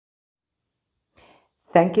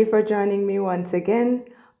Thank you for joining me once again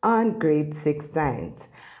on Grade 6 Science.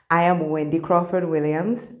 I am Wendy Crawford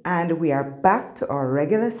Williams, and we are back to our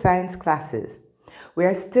regular science classes. We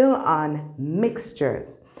are still on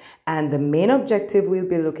mixtures, and the main objective we'll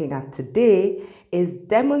be looking at today is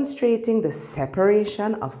demonstrating the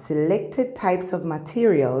separation of selected types of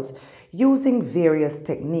materials using various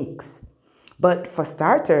techniques. But for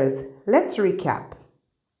starters, let's recap.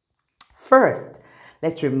 First,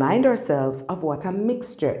 let's remind ourselves of what a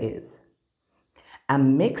mixture is. A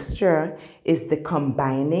mixture is the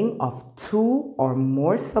combining of two or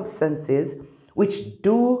more substances which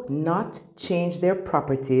do not change their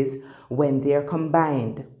properties when they are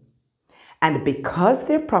combined. And because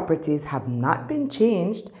their properties have not been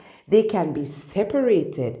changed, they can be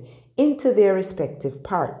separated into their respective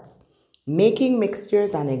parts, making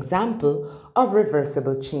mixtures an example of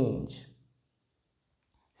reversible change.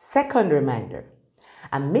 Second reminder,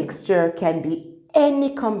 a mixture can be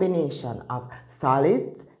any combination of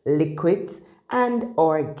solids, liquids, and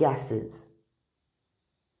or gases.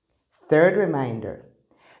 Third reminder,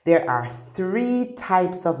 there are three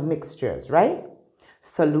types of mixtures, right?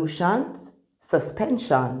 Solutions,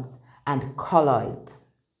 suspensions, and colloids.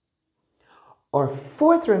 Our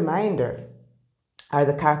fourth reminder are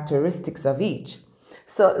the characteristics of each.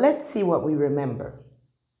 So let's see what we remember.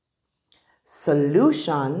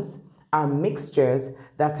 Solutions are mixtures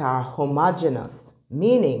that are homogeneous,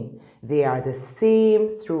 meaning they are the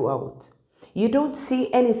same throughout. You don't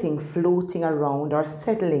see anything floating around or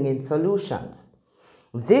settling in solutions.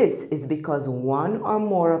 This is because one or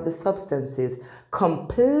more of the substances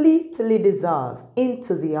completely dissolve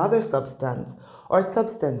into the other substance or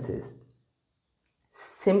substances.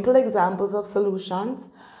 Simple examples of solutions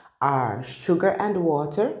are sugar and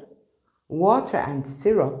water, water and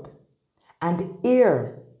syrup, and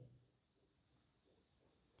air.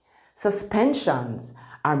 Suspensions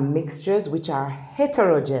are mixtures which are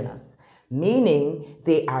heterogeneous, meaning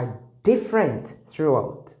they are different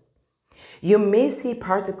throughout. You may see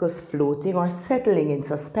particles floating or settling in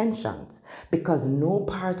suspensions because no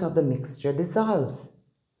part of the mixture dissolves.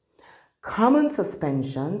 Common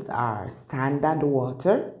suspensions are sand and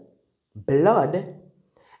water, blood,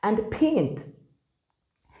 and paint.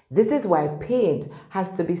 This is why paint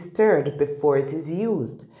has to be stirred before it is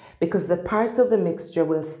used, because the parts of the mixture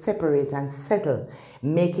will separate and settle,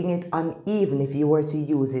 making it uneven if you were to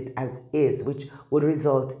use it as is, which would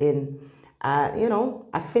result in,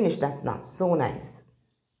 a finish that's not so nice.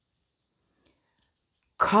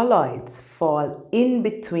 Colloids fall in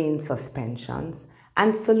between suspensions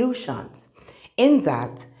and solutions, in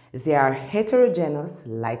that they are heterogeneous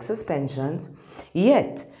like suspensions,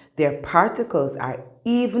 yet their particles are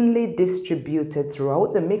evenly distributed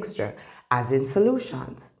throughout the mixture as in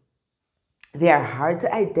solutions. They are hard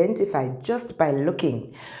to identify just by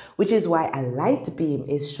looking, which is why a light beam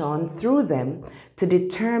is shone through them to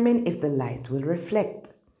determine if the light will reflect.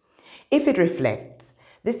 If it reflects,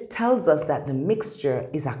 this tells us that the mixture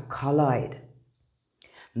is a colloid.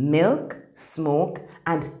 Milk, smoke,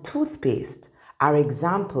 and toothpaste are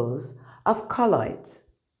examples of colloids.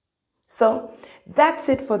 So that's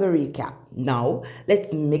it for the recap. Now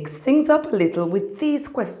let's mix things up a little with these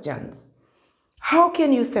questions. How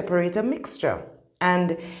can you separate a mixture?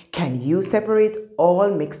 And can you separate all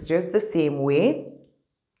mixtures the same way?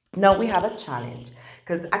 Now we have a challenge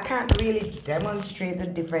because I can't really demonstrate the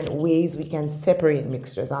different ways we can separate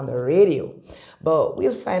mixtures on the radio, but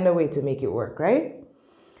we'll find a way to make it work, right?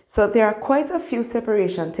 So there are quite a few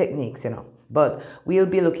separation techniques, but we'll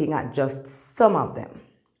be looking at just some of them.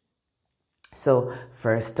 So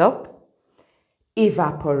first up,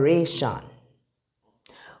 evaporation.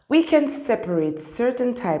 We can separate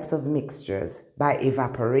certain types of mixtures by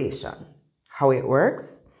evaporation. How it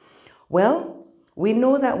works? Well, we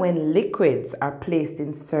know that when liquids are placed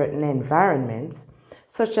in certain environments,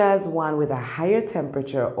 such as one with a higher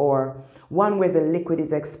temperature or one where the liquid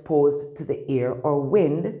is exposed to the air or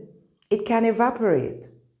wind, it can evaporate.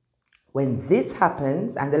 When this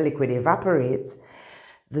happens and the liquid evaporates,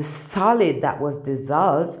 the solid that was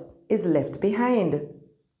dissolved is left behind.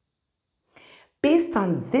 Based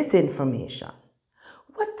on this information,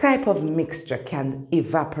 what type of mixture can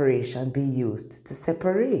evaporation be used to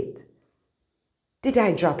separate? Did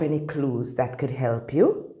I drop any clues that could help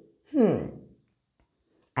you?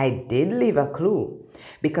 I did leave a clue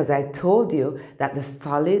because I told you that the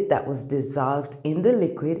solid that was dissolved in the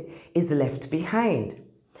liquid is left behind.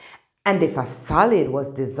 And if a solid was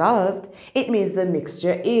dissolved, it means the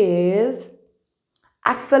mixture is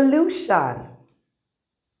a solution.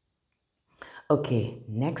 Okay,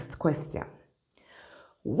 next question.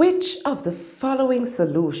 Which of the following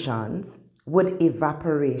solutions would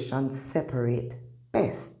evaporation separate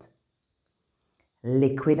best?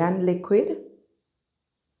 Liquid and liquid,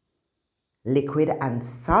 liquid and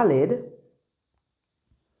solid,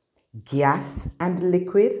 gas and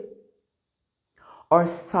liquid, or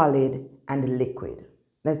solid and liquid?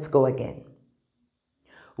 Let's go again.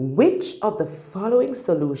 Which of the following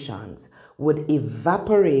solutions would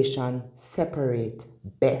evaporation separate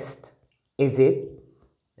best? Is it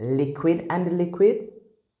liquid and liquid,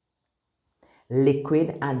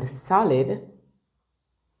 liquid and solid,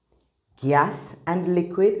 gas and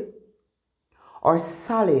liquid, or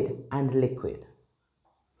solid and liquid?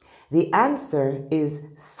 The answer is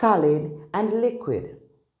solid and liquid,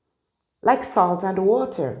 like salt and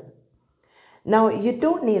water. Now, you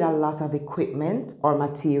don't need a lot of equipment or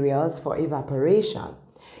materials for evaporation.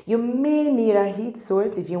 You may need a heat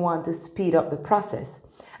source if you want to speed up the process.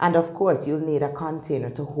 And of course, you'll need a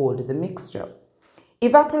container to hold the mixture.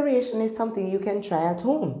 Evaporation is something you can try at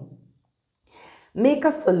home. Make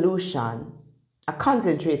a solution, a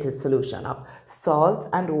concentrated solution of salt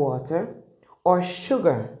and water or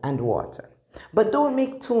sugar and water. But don't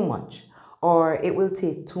make too much or it will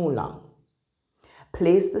take too long.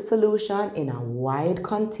 Place the solution in a wide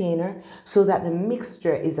container so that the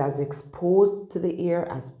mixture is as exposed to the air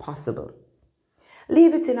as possible.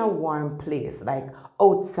 Leave it in a warm place, like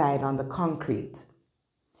outside on the concrete.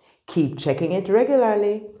 Keep checking it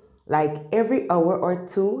regularly, like every hour or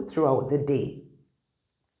two throughout the day.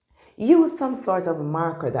 Use some sort of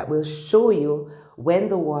marker that will show you when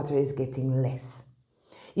the water is getting less.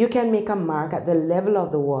 You can make a mark at the level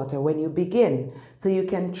of the water when you begin so you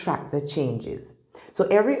can track the changes. So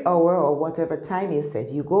every hour or whatever time you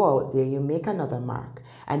set, you go out there, you make another mark,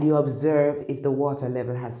 and you observe if the water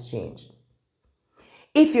level has changed.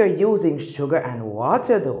 If you're using sugar and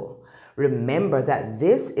water though, remember that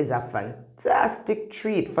this is a fantastic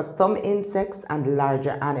treat for some insects and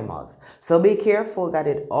larger animals. So be careful that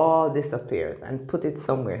it all disappears and put it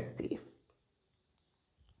somewhere safe.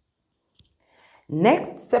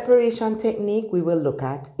 Next separation technique we will look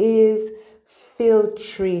at is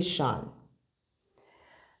filtration.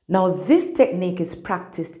 Now, this technique is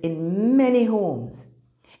practiced in many homes.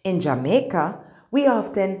 In Jamaica, we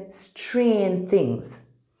often strain things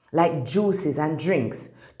like juices and drinks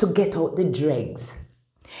to get out the dregs,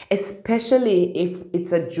 especially if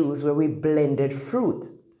it's a juice where we blended fruit.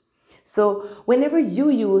 So whenever you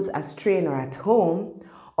use a strainer at home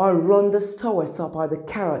or run the soursop or the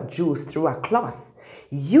carrot juice through a cloth,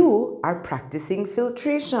 you are practicing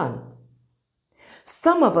filtration.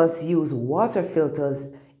 Some of us use water filters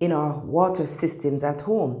in our water systems at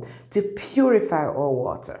home to purify our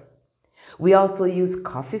water. We also use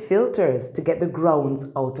coffee filters to get the grounds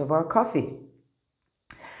out of our coffee.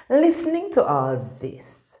 Listening to all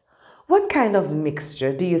this, what kind of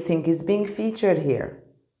mixture do you think is being featured here?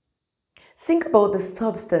 Think about the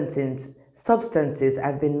substances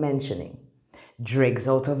I've been mentioning. Dregs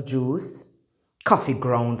out of juice, coffee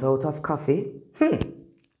grounds out of coffee.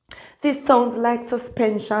 This sounds like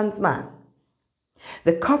suspensions, man.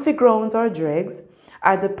 The coffee grounds or dregs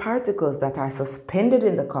are the particles that are suspended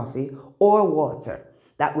in the coffee or water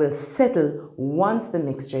that will settle once the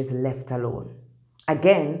mixture is left alone.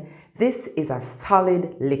 Again, this is a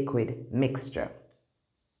solid liquid mixture.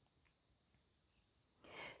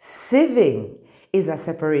 Sieving is a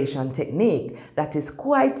separation technique that is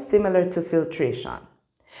quite similar to filtration.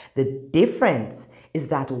 The difference is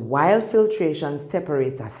that while filtration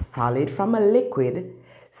separates a solid from a liquid,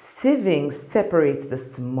 sieving separates the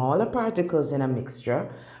smaller particles in a mixture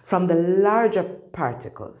from the larger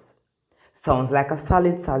particles. Sounds like a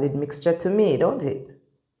solid mixture to me, don't it?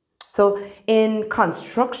 So in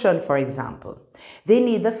construction, for example, they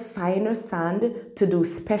need the finer sand to do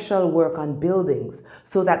special work on buildings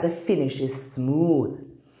so that the finish is smooth.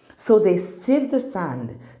 So they sieve the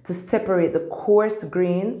sand to separate the coarse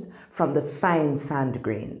grains from the fine sand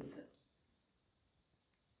grains.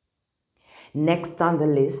 Next on the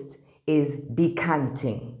list is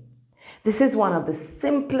decanting. This is one of the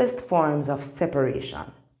simplest forms of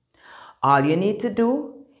separation. All you need to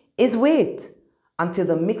do is wait until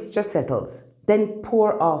the mixture settles, then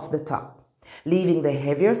pour off the top, leaving the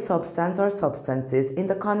heavier substance or substances in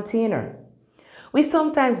the container. We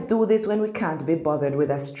sometimes do this when we can't be bothered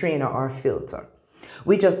with a strainer or filter.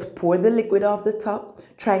 We just pour the liquid off the top,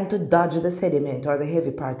 trying to dodge the sediment or the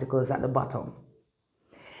heavy particles at the bottom.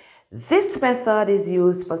 This method is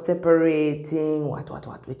used for separating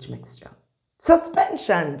which mixture?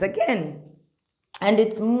 Suspensions again. And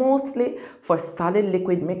it's mostly for solid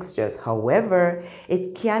liquid mixtures. However,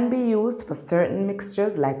 it can be used for certain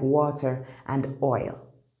mixtures like water and oil.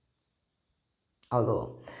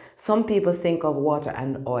 Although Some people think of water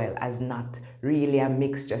and oil as not really a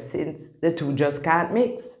mixture since the two just can't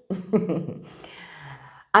mix.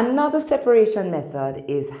 Another separation method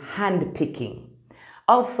is hand picking,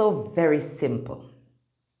 also very simple.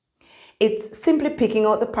 It's simply picking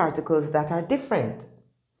out the particles that are different.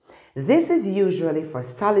 This is usually for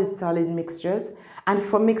solid-solid mixtures and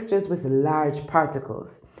for mixtures with large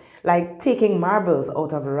particles, like taking marbles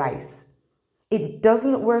out of rice. It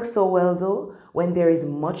doesn't work so well though when there is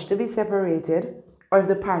much to be separated or if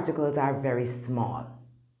the particles are very small.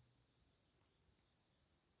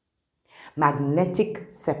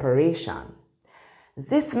 Magnetic separation.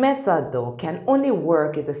 This method though can only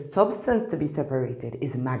work if the substance to be separated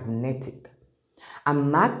is magnetic. A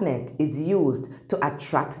magnet is used to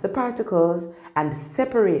attract the particles and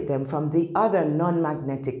separate them from the other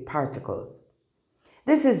non-magnetic particles.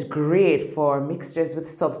 This is great for mixtures with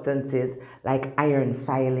substances like iron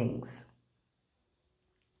filings.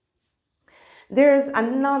 There's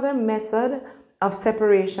another method of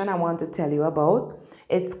separation I want to tell you about.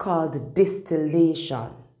 It's called distillation.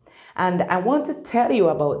 And I want to tell you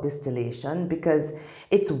about distillation because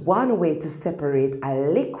it's one way to separate a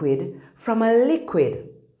liquid from a liquid.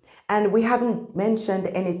 And we haven't mentioned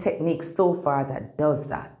any technique so far that does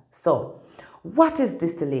that. So, what is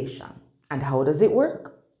distillation and how does it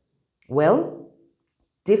work? Well,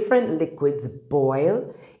 different liquids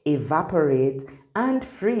boil, evaporate, and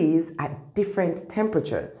freeze at different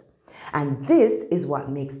temperatures. And this is what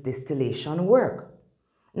makes distillation work.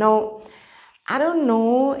 Now, I don't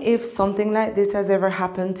know if something like this has ever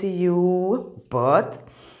happened to you, but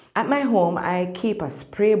at my home, I keep a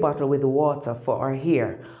spray bottle with water for our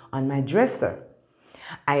hair on my dresser.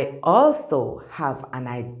 I also have an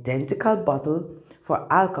identical bottle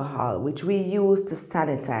for alcohol, which we use to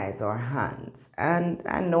sanitize our hands. And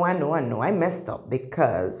I know, I messed up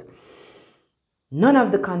because none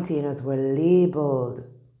of the containers were labeled.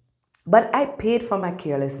 But I paid for my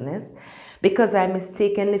carelessness because I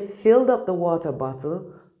mistakenly filled up the water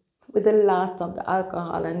bottle with the last of the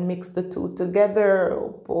alcohol and mixed the two together.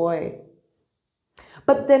 Oh boy.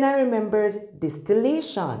 But then I remembered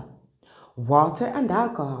distillation. Water and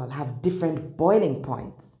alcohol have different boiling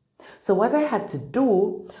points. So what I had to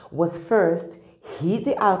do was first heat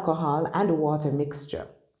the alcohol and water mixture.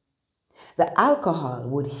 The alcohol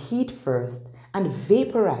would heat first and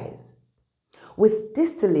vaporize. With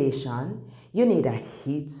distillation, you need a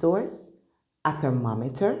heat source, a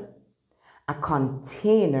thermometer, a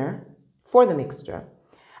container for the mixture,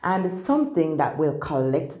 and something that will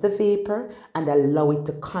collect the vapor and allow it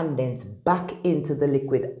to condense back into the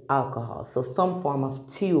liquid alcohol. So some form of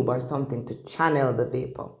tube or something to channel the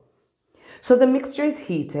vapor. So the mixture is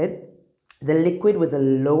heated. The liquid with a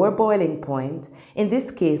lower boiling point, in this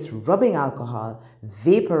case rubbing alcohol,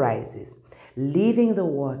 vaporizes, leaving the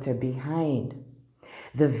water behind.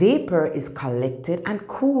 The vapor is collected and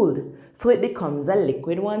cooled, so it becomes a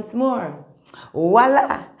liquid once more.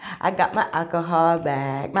 Voila! I got my alcohol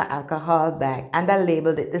back, and I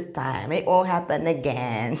labeled it this time. It won't happen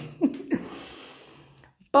again.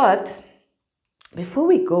 But before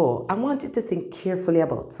we go, I want you to think carefully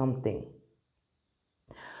about something.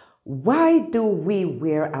 Why do we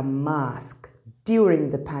wear a mask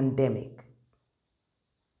during the pandemic?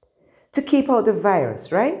 To keep out the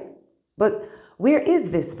virus, right? But where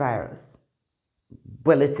is this virus?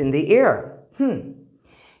 Well, it's in the air.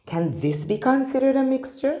 Can this be considered a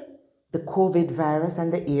mixture? The COVID virus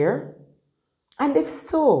and the air? And if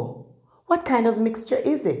so, what kind of mixture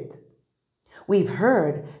is it? We've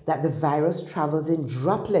heard that the virus travels in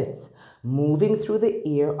droplets, moving through the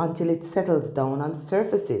air until it settles down on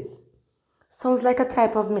surfaces. Sounds like a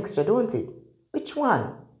type of mixture, don't it? Which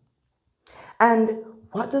one? And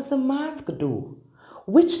what does the mask do?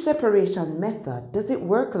 Which separation method does it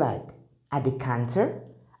work like? A decanter?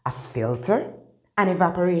 A filter? An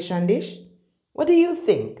evaporation dish? What do you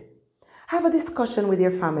think? Have a discussion with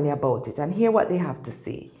your family about it and hear what they have to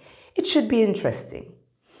say. It should be interesting.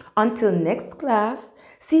 Until next class,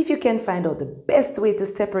 see if you can find out the best way to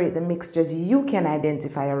separate the mixtures you can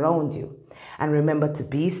identify around you. And remember to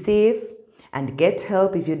be safe and get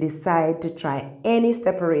help if you decide to try any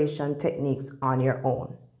separation techniques on your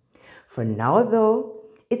own. For now though,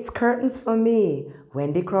 it's curtains for me,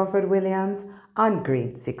 Wendy Crawford Williams, on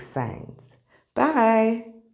Grade 6 Science. Bye!